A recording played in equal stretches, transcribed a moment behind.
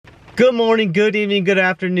Good morning, good evening, good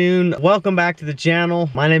afternoon. Welcome back to the channel.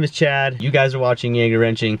 My name is Chad. You guys are watching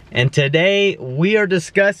JaegerWrenching. And today we are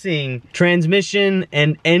discussing transmission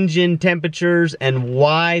and engine temperatures and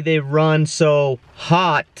why they run so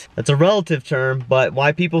hot. That's a relative term, but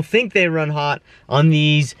why people think they run hot on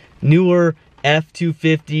these newer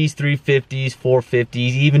F250s, 350s, 450s,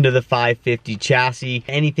 even to the 550 chassis.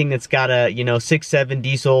 Anything that's got a, 6.7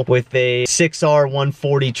 diesel with a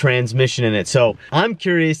 6R140 transmission in it. So I'm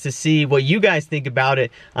curious to see what you guys think about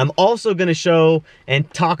it. I'm also gonna show and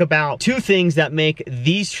talk about two things that make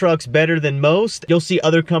these trucks better than most. You'll see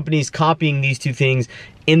other companies copying these two things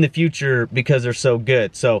in the future because they're so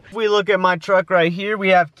good. So if we look at my truck right here, we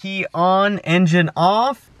have key on, engine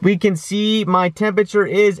off. We can see my temperature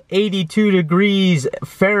is 82 degrees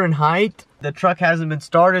Fahrenheit. The truck hasn't been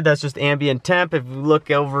started, that's just ambient temp. If we look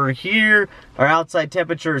over here, our outside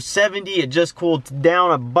temperature is 70. It just cooled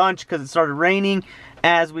down a bunch because it started raining,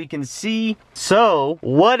 as we can see. So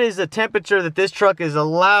what is the temperature that this truck is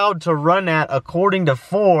allowed to run at according to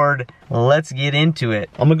Ford? Let's get into it.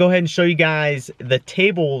 I'm gonna go ahead and show you guys the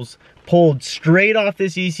tables pulled straight off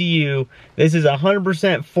this ECU. This is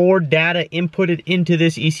 100% Ford data inputted into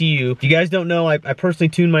this ECU. If you guys don't know, I personally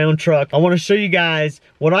tune my own truck. I want to show you guys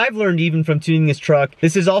what I've learned even from tuning this truck.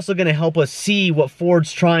 This is also going to help us see what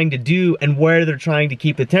Ford's trying to do and where they're trying to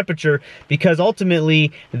keep the temperature, because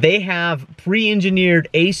ultimately they have pre-engineered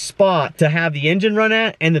a spot to have the engine run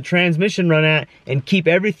at and the transmission run at and keep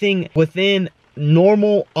everything within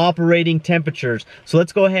normal operating temperatures. So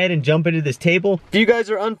let's go ahead and jump into this table. If you guys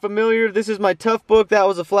are unfamiliar, this is my Tough book. That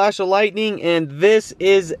was a flash of lightning, and this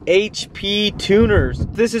is HP Tuners.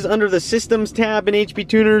 This is under the Systems tab in HP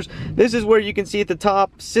Tuners. This is where you can see at the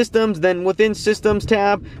top Systems, then within Systems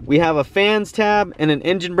tab we have a Fans tab and an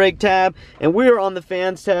Engine Brake tab, and we are on the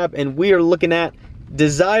Fans tab and we are looking at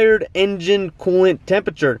desired engine coolant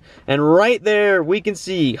temperature, and right there we can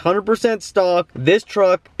see 100% stock. This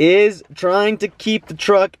truck is trying to keep the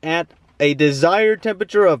truck at a desired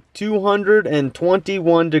temperature of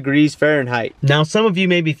 221 degrees Fahrenheit. Now some of you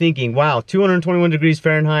may be thinking, wow, 221 degrees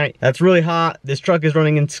Fahrenheit, that's really hot. This truck is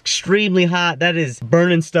running extremely hot. That is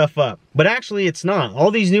burning stuff up. But actually it's not.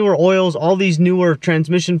 All these newer oils, all these newer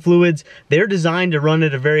transmission fluids, they're designed to run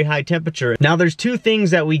at a very high temperature. Now there's two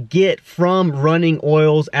things that we get from running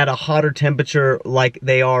oils at a hotter temperature like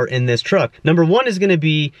they are in this truck. Number one is gonna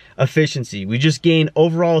be efficiency. We just gain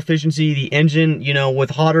overall efficiency. The engine,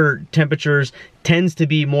 with hotter temperatures tends to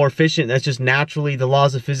be more efficient. That's just naturally the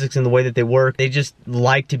laws of physics and the way that they work. They just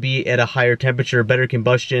like to be at a higher temperature, better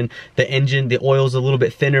combustion. The engine, the oil's a little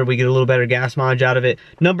bit thinner. We get a little better gas mileage out of it.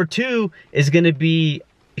 Number two is gonna be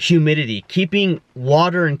humidity. Keeping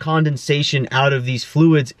water and condensation out of these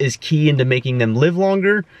fluids is key into making them live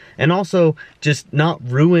longer and also just not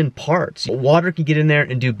ruin parts. Water can get in there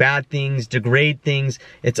and do bad things, degrade things.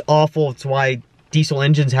 It's awful. It's why diesel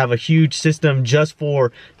engines have a huge system just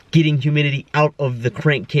for getting humidity out of the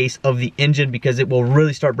crankcase of the engine, because it will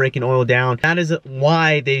really start breaking oil down. That is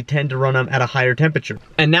why they tend to run them at a higher temperature.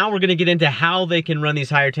 And now we're gonna get into how they can run these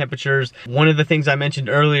higher temperatures. One of the things I mentioned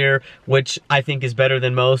earlier, which I think is better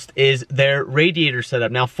than most, is their radiator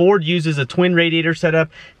setup. Now Ford uses a twin radiator setup.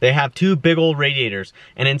 They have two big old radiators.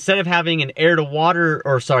 And instead of having an air-to-water,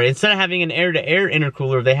 instead of having an air-to-air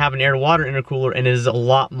intercooler, they have an air-to-water intercooler, and it is a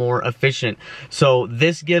lot more efficient. So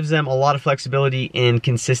this gives them a lot of flexibility and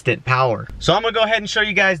consistent power. So I'm gonna go ahead and show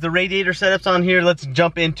you guys the radiator setups on here. Let's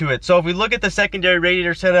jump into it. So if we look at the secondary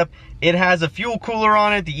radiator setup, it has a fuel cooler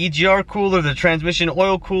on it, the EGR cooler, the transmission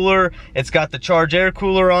oil cooler, it's got the charge air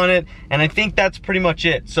cooler on it, and I think that's pretty much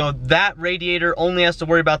it. So that radiator only has to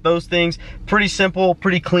worry about those things. Pretty simple,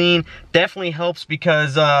 pretty clean. Definitely helps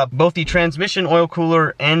because both the transmission oil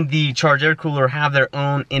cooler and the charge air cooler have their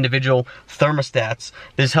own individual thermostats.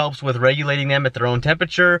 This helps with regulating them at their own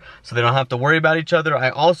temperature so they don't have to worry about each other. I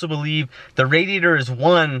also believe the radiator is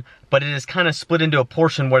one, but it is kind of split into a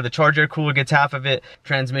portion where the charge air cooler gets half of it,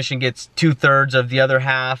 transmission gets 2/3 of the other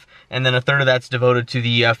half, and then 1/3 of that's devoted to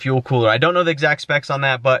the fuel cooler. I don't know the exact specs on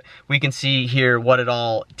that, but we can see here what it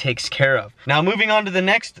all takes care of. Now moving on to the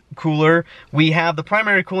next cooler, we have the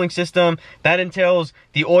primary cooling system. That entails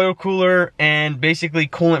the oil cooler and basically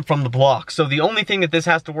coolant from the block. So the only thing that this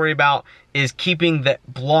has to worry about is keeping the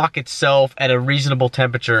block itself at a reasonable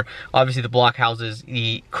temperature. Obviously the block houses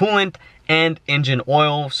the coolant and engine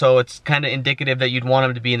oil, so it's kind of indicative that you'd want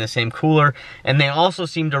them to be in the same cooler. And they also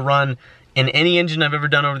seem to run in any engine I've ever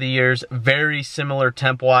done over the years, very similar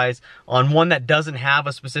temp-wise. On one that doesn't have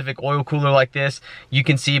a specific oil cooler like this, you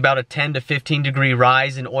can see about a 10 to 15 degree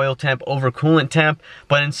rise in oil temp over coolant temp.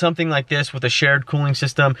 But in something like this with a shared cooling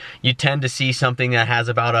system, you tend to see something that has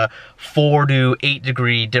about a 4 to 8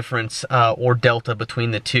 degree difference or delta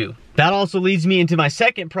between the two. That also leads me into my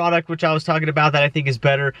second product, which I was talking about that I think is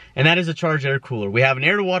better, and that is a charged air cooler. We have an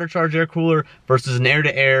air-to-water charged air cooler versus an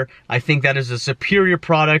air-to-air. I think that is a superior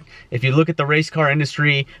product. If you look at the race car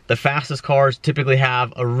industry, the fastest cars typically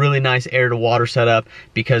have a really nice air-to-water setup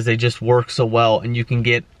because they just work so well, and you can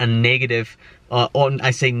get a negative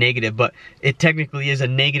I say negative, but it technically is a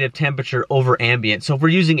negative temperature over ambient. So if we're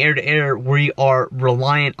using air to air, we are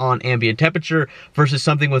reliant on ambient temperature versus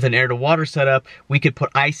something with an air to water setup. We could put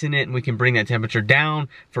ice in it and we can bring that temperature down.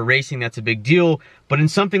 For racing, that's a big deal. But in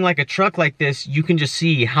something like a truck like this, you can just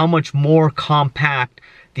see how much more compact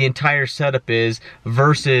the entire setup is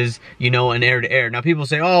versus, you know, an air-to-air. Now people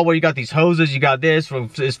say, oh, well, you got these hoses, you got this.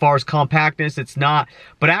 As far as compactness, it's not.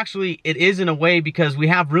 But actually, it is in a way because we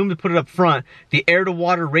have room to put it up front. The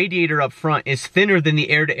air-to-water radiator up front is thinner than the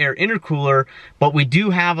air-to-air intercooler, but we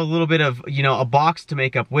do have a little bit of, you know, a box to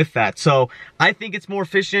make up with that. So I think it's more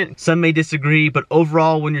efficient. Some may disagree, but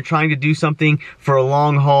overall, when you're trying to do something for a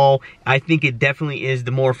long haul, I think it definitely is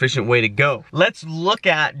the more efficient way to go. Let's look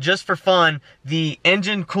at, just for fun, the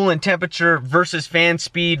engine coolant temperature versus fan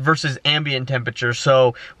speed versus ambient temperature,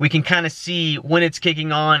 so we can kind of see when it's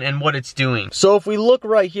kicking on and what it's doing. So if we look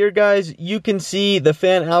right here, guys, you can see the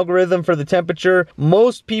fan algorithm for the temperature.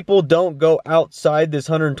 Most people don't go outside this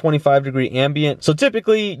 125 degree ambient. So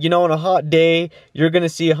typically, you know, on a hot day, you're gonna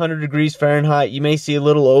see 100 degrees Fahrenheit. You may see a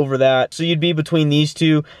little over that. So you'd be between these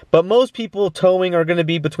two, but most people towing are gonna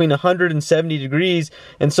be between 170 degrees.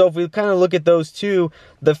 And so if we kind of look at those two,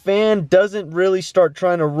 the fan doesn't really start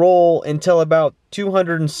trying to roll until about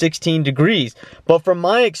 216 degrees. But from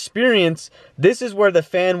my experience, this is where the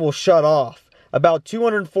fan will shut off, about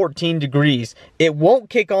 214 degrees. It won't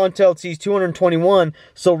kick on till it sees 221,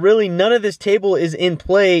 so really none of this table is in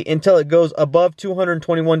play until it goes above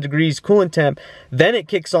 221 degrees coolant temp. Then it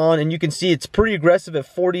kicks on, and you can see it's pretty aggressive at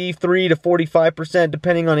 43 to 45%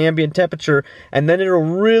 depending on ambient temperature, and then it'll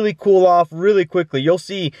really cool off really quickly. You'll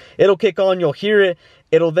see it'll kick on, you'll hear it.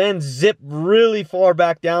 It'll then zip really far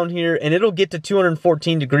back down here, and it'll get to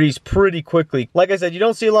 214 degrees pretty quickly. Like I said, you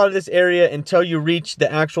don't see a lot of this area until you reach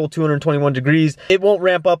the actual 221 degrees. It won't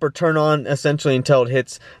ramp up or turn on essentially until it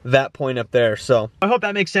hits that point up there. So I hope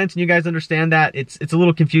that makes sense and you guys understand that. It's a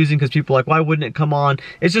little confusing because people are like, why wouldn't it come on?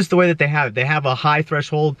 It's just the way that they have it. They have a high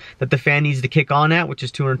threshold that the fan needs to kick on at, which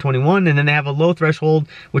is 221, and then they have a low threshold,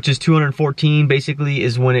 which is 214, basically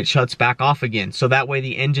is when it shuts back off again. So that way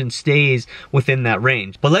the engine stays within that range.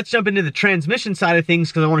 But let's jump into the transmission side of things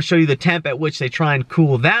because I want to show you the temp at which they try and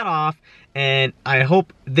cool that off. And I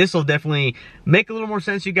hope this will definitely make a little more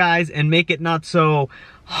sense, you guys, and make it not so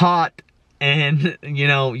hot. And, you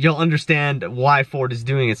know, you'll understand why Ford is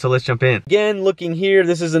doing it. So let's jump in. Again, looking here,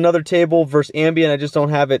 this is another table versus ambient. I just don't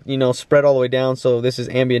have it, you know, spread all the way down. So this is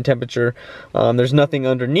ambient temperature. There's nothing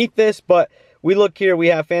underneath this, but we look here, we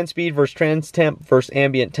have fan speed versus trans temp versus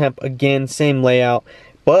ambient temp. Again, same layout.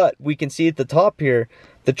 But we can see at the top here,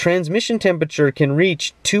 the transmission temperature can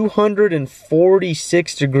reach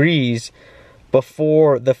 246 degrees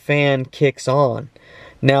before the fan kicks on.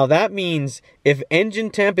 Now that means if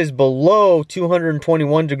engine temp is below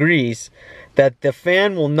 221 degrees, that the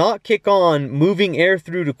fan will not kick on, moving air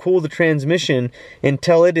through to cool the transmission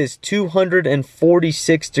until it is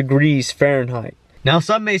 246 degrees Fahrenheit. Now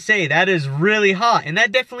some may say that is really hot, and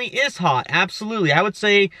that definitely is hot, absolutely. I would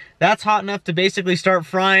say that's hot enough to basically start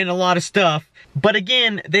frying a lot of stuff. But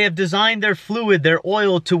again, they have designed their fluid, their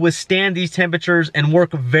oil, to withstand these temperatures and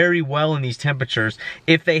work very well in these temperatures.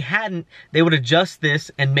 If they hadn't, they would adjust this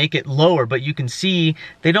and make it lower. But you can see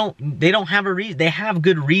they don't have a reason. They have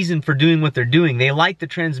good reason for doing what they're doing. They like the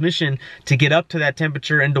transmission to get up to that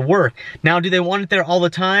temperature and to work. Now, do they want it there all the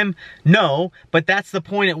time? No, but that's the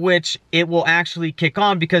point at which it will actually kick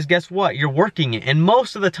on, because guess what? You're working it. And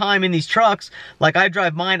most of the time in these trucks, like I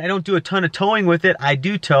drive mine, I don't do a ton of towing with it. I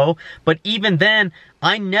do tow, but even then,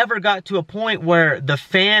 I never got to a point where the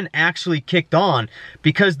fan actually kicked on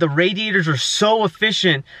because the radiators are so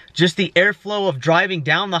efficient, just the airflow of driving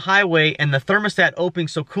down the highway and the thermostat opening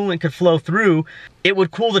so coolant could flow through, it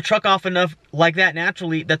would cool the truck off enough like that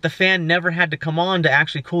naturally that the fan never had to come on to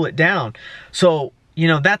actually cool it down. So you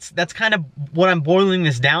know, that's kind of what I'm boiling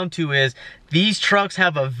this down to, is these trucks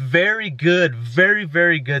have a very good,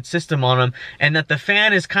 very good system on them, and that the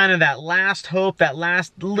fan is kind of that last hope, that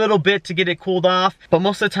last little bit to get it cooled off. But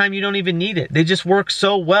most of the time you don't even need it. They just work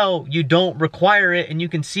so well, you don't require it, and you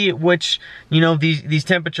can see at which, you know, these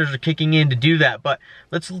temperatures are kicking in to do that. But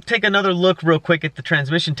let's take another look real quick at the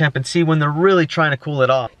transmission temp and see when they're really trying to cool it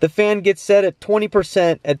off. The fan gets set at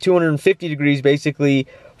 20% at 250 degrees, basically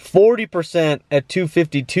 40% at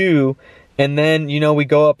 252, and then, you know, we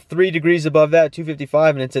go up 3 degrees above that,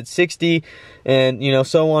 255, and it's at 60, and, you know,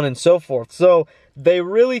 so on and so forth. So they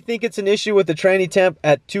really think it's an issue with the tranny temp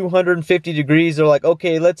at 250 degrees. They're like,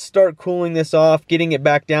 okay, let's start cooling this off, getting it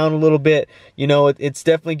back down a little bit. You know, it's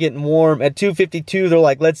definitely getting warm. At 252, they're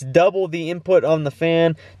like, let's double the input on the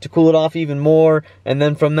fan to cool it off even more. And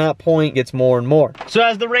then from that point, it gets more and more. So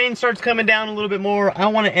as the rain starts coming down a little bit more, I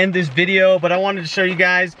want to end this video, but I wanted to show you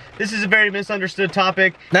guys, this is a very misunderstood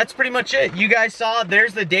topic. That's pretty much it. You guys saw,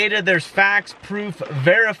 there's the data, there's facts, proof,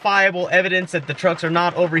 verifiable evidence that the trucks are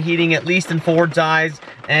not overheating, at least in Ford's eyes,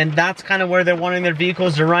 and that's kind of where they're wanting their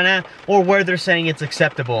vehicles to run at, or where they're saying it's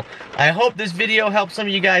acceptable. I hope this video helps some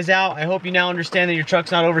of you guys out. I hope you now understand that your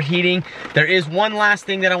truck's not overheating. There is one last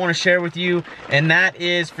thing that I want to share with you, and that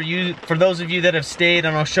is for those of you that have stayed,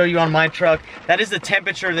 and I'll show you on my truck, that is the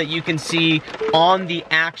temperature that you can see on the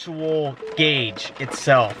actual gauge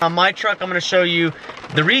itself. On my truck, I'm going to show you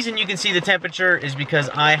the reason you can see the temperature is because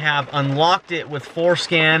I have unlocked it with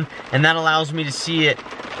 4Scan, and that allows me to see it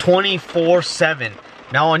 24/7.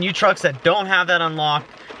 Now on you trucks that don't have that unlocked,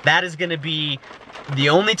 that is going to be the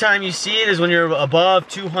only time you see it is when you're above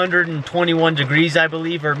 221 degrees, I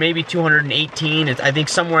believe, or maybe 218. I think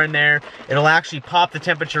somewhere in there, it'll actually pop the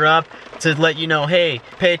temperature up to let you know, hey,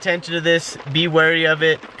 pay attention to this, be wary of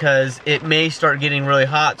it, because it may start getting really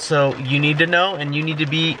hot. So you need to know, and you need to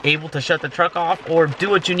be able to shut the truck off or do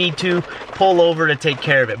what you need to, pull over to take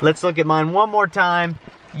care of it. Let's look at mine one more time.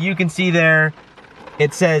 You can see there,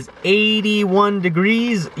 it says 81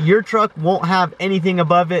 degrees. Your truck won't have anything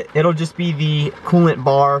above it. It'll just be the coolant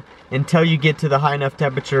bar until you get to the high enough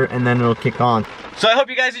temperature, and then it'll kick on. So I hope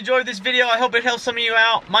you guys enjoyed this video. I hope it helps some of you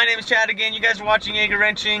out. My name is Chad again. You guys are watching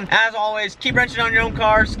JaegerWrenching. As always, keep wrenching on your own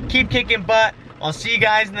cars. Keep kicking butt. I'll see you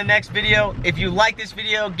guys in the next video. If you like this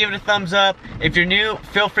video, give it a thumbs up. If you're new,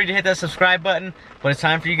 feel free to hit that subscribe button. But it's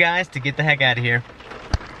time for you guys to get the heck out of here.